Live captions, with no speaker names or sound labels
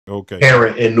Okay.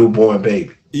 Parent and newborn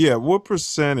baby. Yeah. What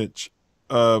percentage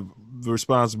of the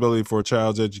responsibility for a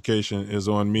child's education is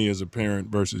on me as a parent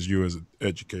versus you as an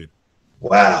educator?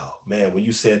 Wow, man, when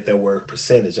you said that word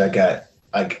percentage, I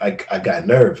got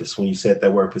nervous when you said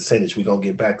that word percentage. We're gonna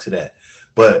get back to that.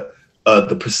 But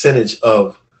the percentage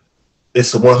of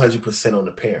it's 100% on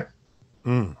the parent.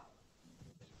 Mm.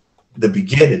 The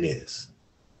beginning is.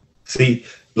 See,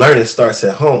 learning starts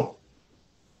at home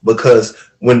because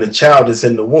when the child is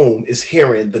in the womb, it's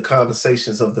hearing the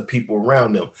conversations of the people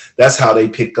around them. That's how they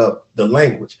pick up the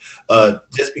language.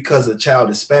 Just because a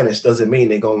child is Spanish doesn't mean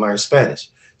they're going to learn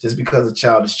Spanish. Just because a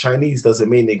child is Chinese doesn't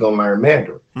mean they're going to learn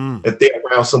Mandarin. Mm. If they're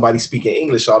around somebody speaking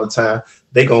English all the time,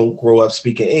 they're going to grow up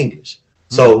speaking English.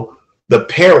 So the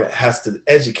parent has to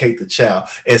educate the child.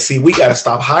 And see, we got to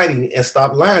stop hiding and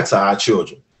stop lying to our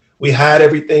children. We hide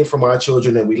everything from our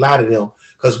children and we lie to them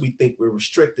because we think we're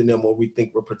restricting them or we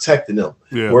think we're protecting them.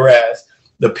 Yeah. Whereas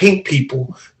the pink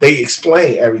people, they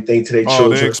explain everything to their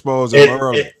children. They expose them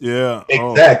early. Yeah.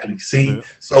 Exactly. See, yeah.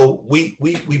 So we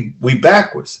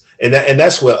backwards. And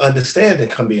that's where understanding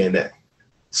come in at.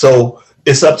 So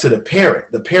it's up to the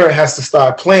parent. The parent has to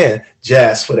start playing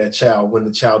jazz for that child when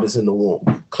the child is in the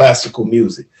womb, classical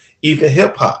music, even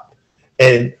hip hop.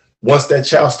 And once that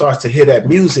child starts to hear that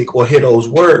music or hear those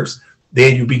words,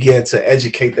 then you begin to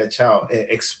educate that child and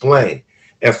explain.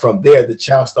 And from there, the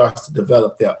child starts to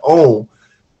develop their own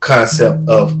concept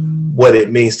of what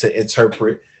it means to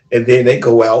interpret. And then they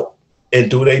go out and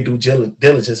do their due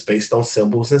diligence based on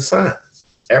symbols and signs.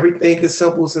 Everything is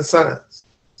symbols and signs.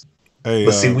 Hey,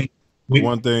 but see,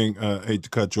 one thing, I hate to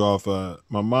cut you off.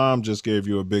 My mom just gave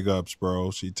you a big ups,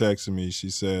 bro. She texted me. She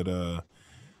said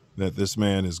that this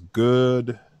man is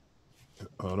good.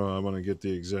 Hold on, I want to get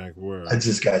the exact word. I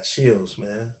just got chills,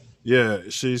 man. Yeah,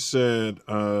 she said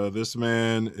this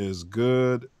man is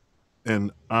good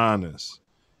and honest,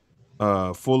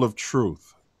 full of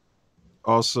truth.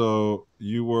 Also,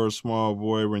 you were a small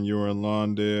boy when you were in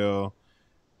Lawndale.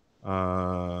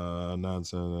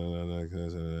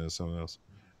 Something else.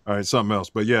 All right, something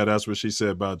else. But yeah, that's what she said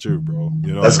about you, bro.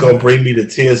 You know, that's gonna bring me to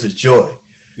tears of joy.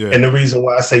 Yeah. And the reason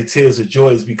why I say tears of joy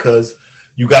is because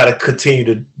you got to continue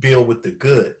to build with the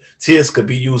good. Tears could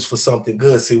be used for something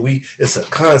good. See, it's a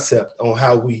concept on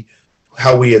how we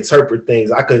interpret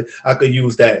things. I could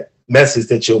use that message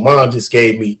that your mom just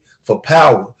gave me for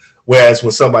power. Whereas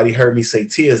when somebody heard me say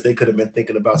tears, they could have been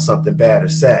thinking about something bad or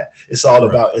sad. It's all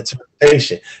about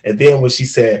interpretation. And then when she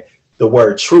said the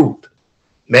word truth,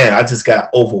 man, I just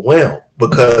got overwhelmed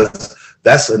because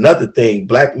that's another thing.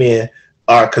 Black men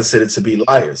are considered to be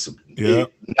liars. Yeah.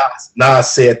 Nas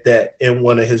said that in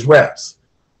one of his raps.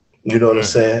 You know what I'm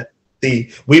saying?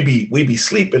 See, we be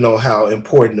sleeping on how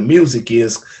important the music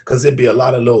is because there'd be a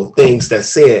lot of little things that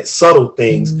said, subtle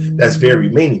things that's very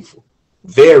meaningful.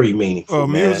 Very meaningful. Well,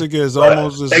 music is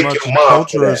almost as much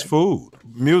culture as food.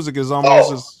 Music is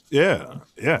almost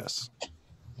yes.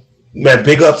 Man,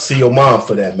 big ups to your mom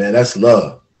for that, man. That's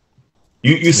love.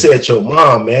 You said your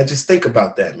mom, man. Just think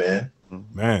about that, man.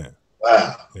 Man.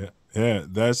 Wow. Yeah.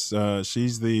 That's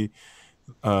she's the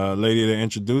lady that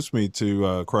introduced me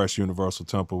to Christ Universal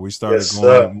Temple. We started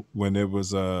going when it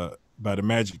was by the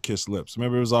Magic Kiss Lips.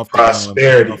 Remember, it was off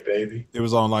Prosperity, baby. It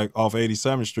was on like off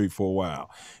 87th Street for a while,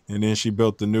 and then she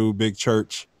built the new big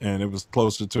church, and it was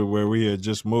closer to where we had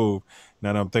just moved.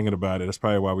 Now that I'm thinking about it, that's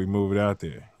probably why we moved out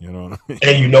there. You know what I mean?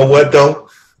 And you know what though?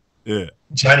 Yeah,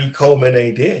 Johnny Coleman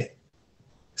ain't dead.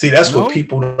 See, that's what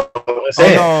people don't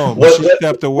understand. Oh, no, she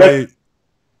stepped away.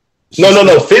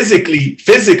 No. Physically,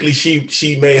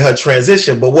 she made her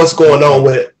transition. But what's going on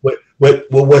with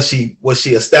what she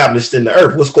established in the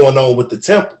earth? What's going on with the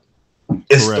temple?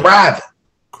 It's thriving.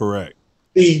 Correct.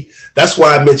 See, that's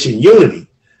why I mentioned unity.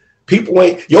 People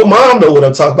ain't. Your mom know what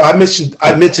I'm talking about. I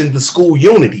mentioned the school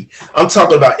unity. I'm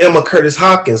talking about Emma Curtis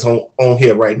Hopkins on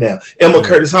here right now. Emma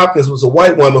Curtis Hopkins was a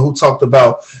white woman who talked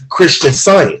about Christian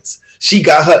Science. She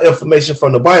got her information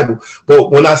from the Bible.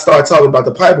 But when I start talking about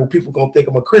the Bible, people gonna think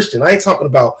I'm a Christian. I ain't talking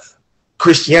about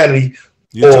Christianity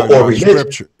or religion.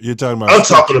 Scripture. You're talking about. I'm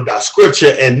talking about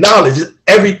scripture and knowledge.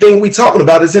 Everything we talking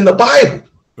about is in the Bible.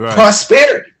 Right.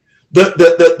 Prosperity.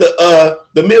 The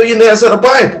millionaires of the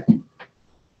Bible.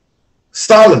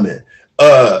 Solomon,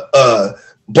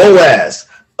 Boaz,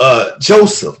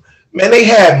 Joseph. Man, they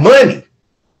had money.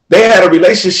 They had a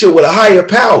relationship with a higher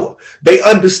power. They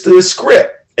understood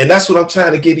script. And that's what I'm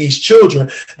trying to give these children.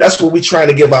 That's what we're trying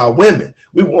to give our women.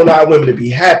 We want our women to be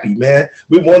happy, man.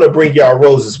 We want to bring y'all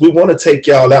roses. We want to take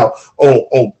y'all out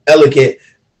on elegant,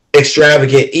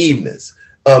 extravagant evenings,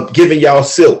 giving y'all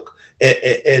silk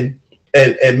and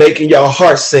making y'all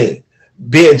heart sing,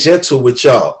 being gentle with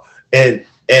y'all and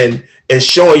and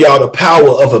showing y'all the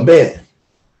power of a man.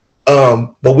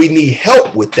 But we need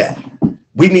help with that.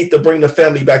 We need to bring the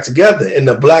family back together, and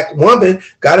the black woman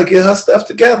got to get her stuff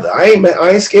together. I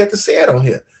ain't scared to say it on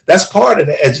here. That's part of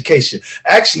the education.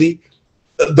 Actually,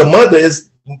 the mother is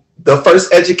the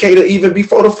first educator even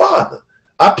before the father.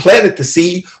 I planted the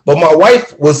seed, but my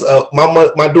wife was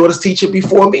my daughter's teacher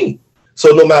before me. So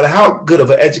no matter how good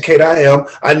of an educator I am,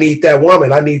 I need that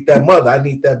woman. I need that mother. I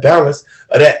need that balance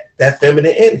of that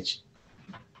feminine energy.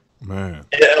 Man.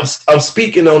 And I'm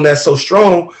speaking on that so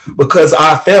strong because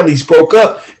our families broke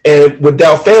up, and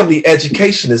without family,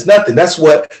 education is nothing. That's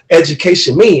what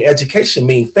education means. Education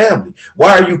means family.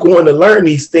 Why are you going to learn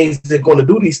these things and going to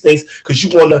do these things? Because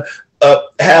you want to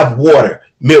have water,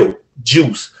 milk,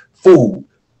 juice, food,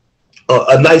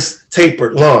 a nice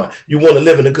tapered lawn. You want to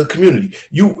live in a good community.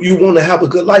 You want to have a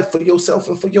good life for yourself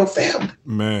and for your family.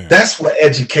 Man. That's what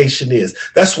education is.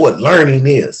 That's what learning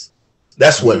is.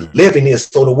 That's what living is.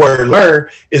 So the word learn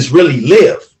is really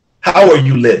live. How are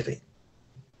you living?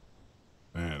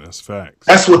 Man, that's facts.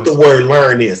 That's what the word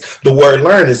learn is. The word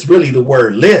learn is really the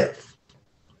word live.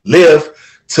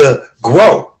 Live to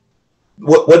grow.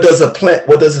 What does a plant,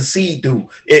 what does a seed do?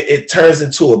 It turns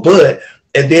into a bud,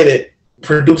 and then it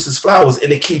produces flowers,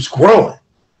 and it keeps growing.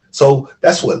 So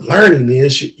that's what learning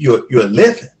is. You're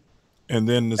living. And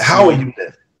then how are you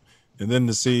living? And then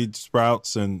the seed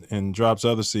sprouts and drops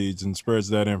other seeds and spreads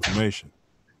that information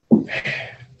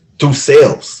through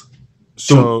cells.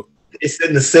 So it's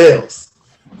in the cells.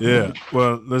 Yeah.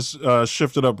 Well, let's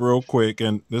shift it up real quick.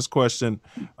 And this question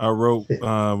I wrote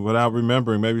without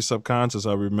remembering, maybe subconscious.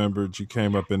 I remembered you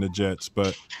came up in the jets.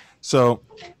 But so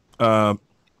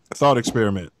thought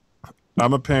experiment.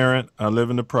 I'm a parent. I live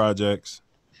in the projects.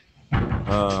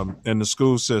 In the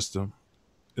school system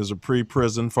is a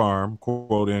pre-prison farm,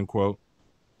 quote unquote.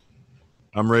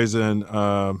 I'm raising,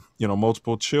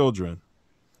 multiple children.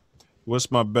 What's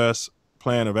my best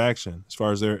plan of action as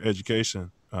far as their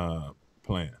education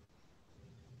plan?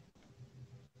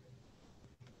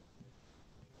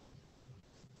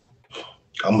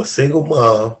 I'm a single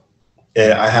mom,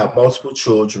 and I have multiple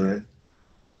children.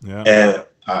 Yeah. And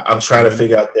I'm trying to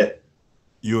figure out that.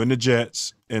 You in the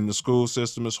jets, and the school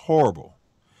system is horrible.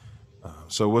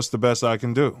 So what's the best I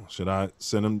can do? Should I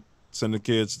send the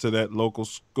kids to that local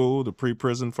school, the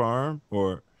pre-prison farm,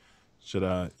 or should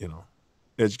I,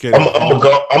 educate them? I'm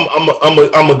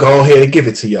gonna go ahead and give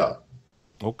it to y'all.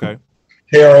 Okay.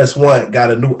 KRS-One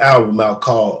got a new album out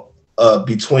called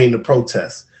Between the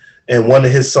Protests, and one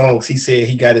of his songs, he said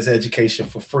he got his education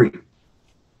for free.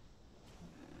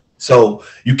 So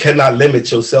you cannot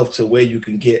limit yourself to where you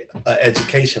can get an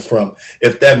education from.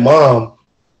 If that mom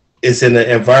is in an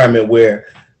environment where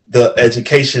the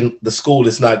education, the school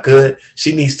is not good,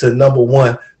 she needs to, number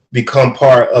one, become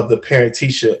part of the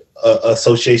parent-teacher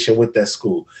association with that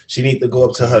school. She needs to go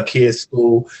up to her kids'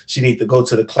 school. She needs to go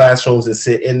to the classrooms and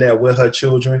sit in there with her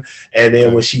children. And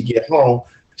then when she get home,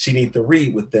 she needs to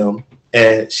read with them.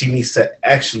 And she needs to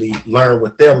actually learn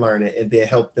what they're learning and then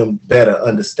help them better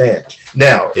understand.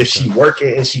 Now, if she's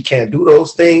working and she can't do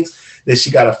those things, then she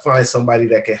got to find somebody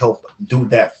that can help do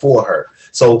that for her.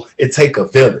 So it take a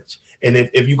village. And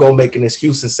if you go make an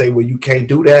excuse and say, well, you can't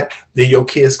do that, then your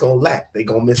kids going to lack. They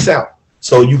going to miss out.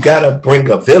 So you got to bring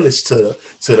a village to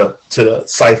the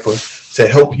cipher to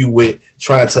help you with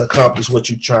trying to accomplish what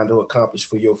you're trying to accomplish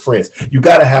for your friends. You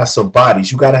got to have some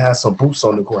bodies. You got to have some boots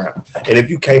on the ground. And if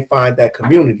you can't find that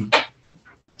community,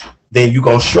 then you're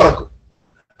going to struggle.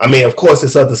 I mean, of course,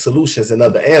 there's other solutions and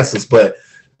other answers, but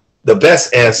the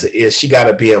best answer is she got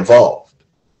to be involved.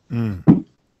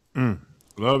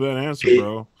 Love that answer,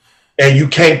 bro. And you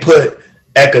can't put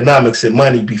economics and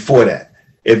money before that.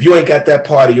 If you ain't got that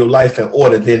part of your life in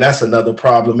order, then that's another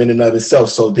problem in and of itself.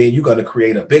 So then you're going to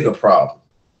create a bigger problem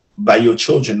by your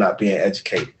children not being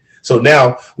educated. So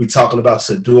now we're talking about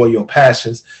subduing your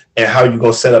passions and how you're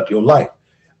going to set up your life.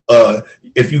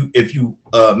 If you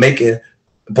making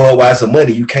Budweiser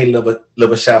money, you can't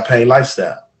live a champagne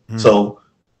lifestyle. So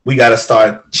we got to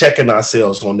start checking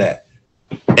ourselves on that.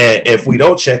 And if we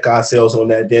don't check ourselves on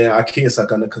that, then our kids are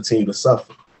going to continue to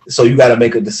suffer. So you got to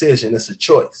make a decision. It's a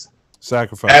choice.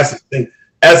 Sacrifice.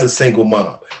 As a single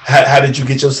mom, how did you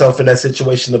get yourself in that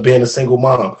situation of being a single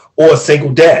mom or a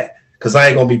single dad? Because I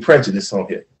ain't gonna be prejudiced on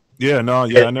here. Yeah, no,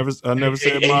 yeah, I never said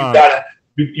mom.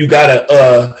 You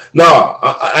gotta. No,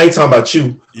 I ain't talking about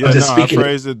you. Yeah, I'm just speaking. I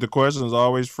phrased it. The question is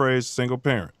always phrased single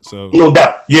parent. So no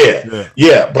doubt.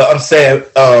 Yeah. But I'm saying,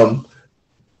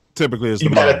 typically it's you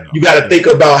gotta think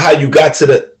about how you got to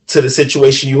the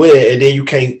situation you in, and then you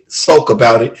can't sulk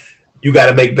about it. You got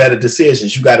to make better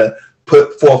decisions. You got to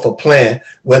put forth a plan,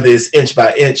 whether it's inch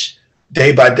by inch,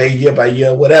 day by day, year by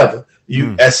year, whatever.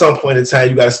 You at some point in time,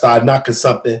 you got to start knocking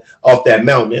something off that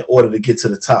mountain in order to get to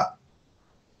the top.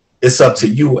 It's up to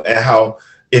you and how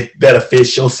it better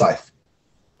fits your cipher.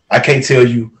 I can't tell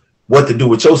you what to do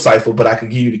with your cipher, but I can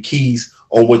give you the keys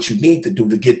on what you need to do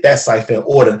to get that cipher in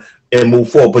order and move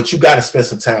forward. But you got to spend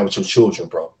some time with your children,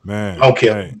 bro. Man, I don't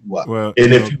care who you are. Well,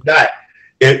 and if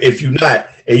you're not,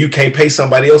 and you can't pay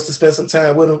somebody else to spend some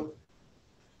time with them,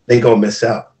 they gonna miss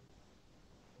out.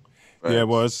 Yeah,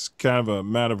 well, it's kind of a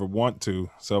matter of want to.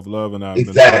 Self love, and I've been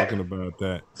Exactly. talking about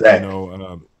that. Exactly. You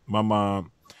know, my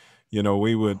mom, you know,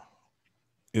 we would,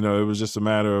 you know, it was just a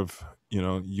matter of, you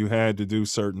know, you had to do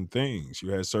certain things.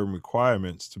 You had certain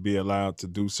requirements to be allowed to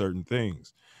do certain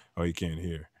things. Oh, you can't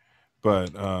hear.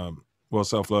 But well,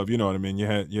 self love, you know what I mean. You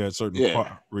had certain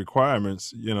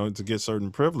requirements, you know, to get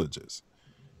certain privileges.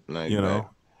 Like you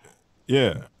know,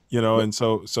 yeah, you know, and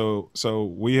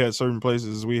so we had certain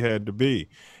places we had to be,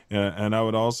 and I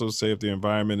would also say if the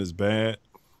environment is bad,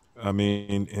 I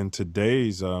mean, in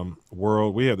today's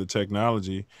world, we have the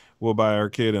technology. We'll buy our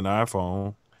kid an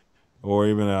iPhone or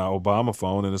even an Obama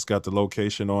phone, and it's got the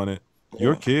location on it.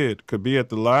 Your kid could be at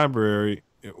the library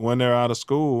when they're out of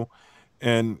school,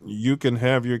 and you can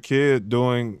have your kid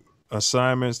doing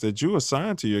assignments that you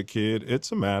assign to your kid.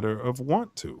 It's a matter of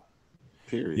want to.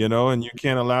 Period. You know, and you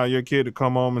can't allow your kid to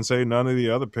come home and say none of the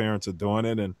other parents are doing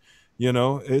it. And, you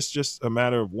know, it's just a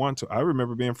matter of want to. I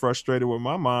remember being frustrated with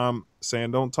my mom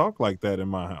saying, don't talk like that in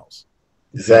my house.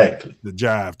 Exactly. The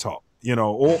jive talk, you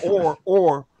know,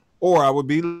 or I would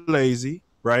be lazy,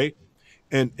 right?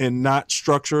 And not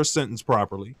structure a sentence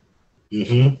properly.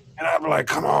 Mm-hmm. And I'd be like,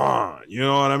 come on, you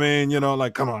know what I mean? You know,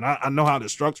 like, come on, I know how to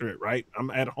structure it, right? I'm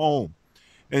at home.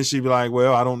 And she'd be like,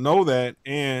 well, I don't know that.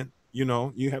 And, you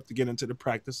know, you have to get into the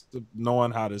practice of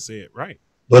knowing how to say it right.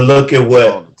 But look at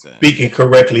what speaking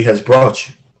correctly has brought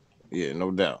you. Yeah, no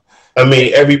doubt. I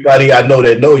mean, everybody I know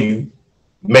that know you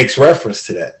makes reference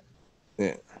to that.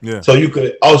 Yeah. So you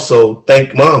could also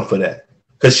thank mom for that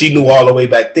because she knew all the way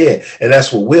back then. And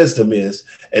that's what wisdom is.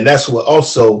 And that's what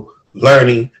also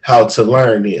learning how to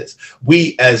learn is.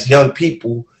 We as young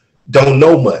people don't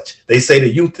know much. They say the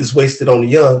youth is wasted on the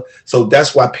young. So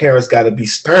that's why parents got to be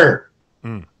stern.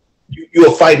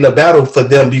 You're fighting a battle for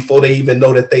them before they even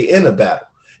know that they in a battle.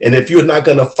 And if you're not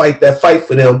going to fight that fight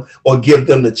for them or give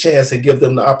them the chance and give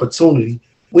them the opportunity,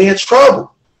 we're in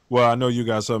trouble. Well, I know you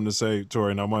got something to say,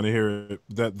 Tori, and I want to hear it.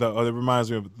 That it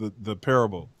reminds me of the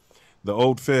parable. The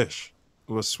old fish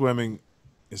was swimming.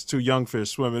 It's two young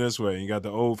fish swimming this way. You got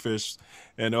the old fish,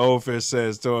 and the old fish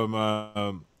says to him,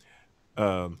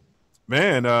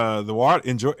 "Man, the water.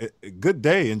 Enjoy. Good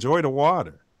day. Enjoy the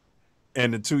water."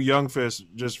 And the two young fish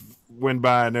just went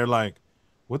by, and they're like,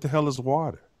 "What the hell is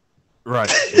water?"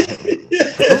 Right.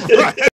 Right.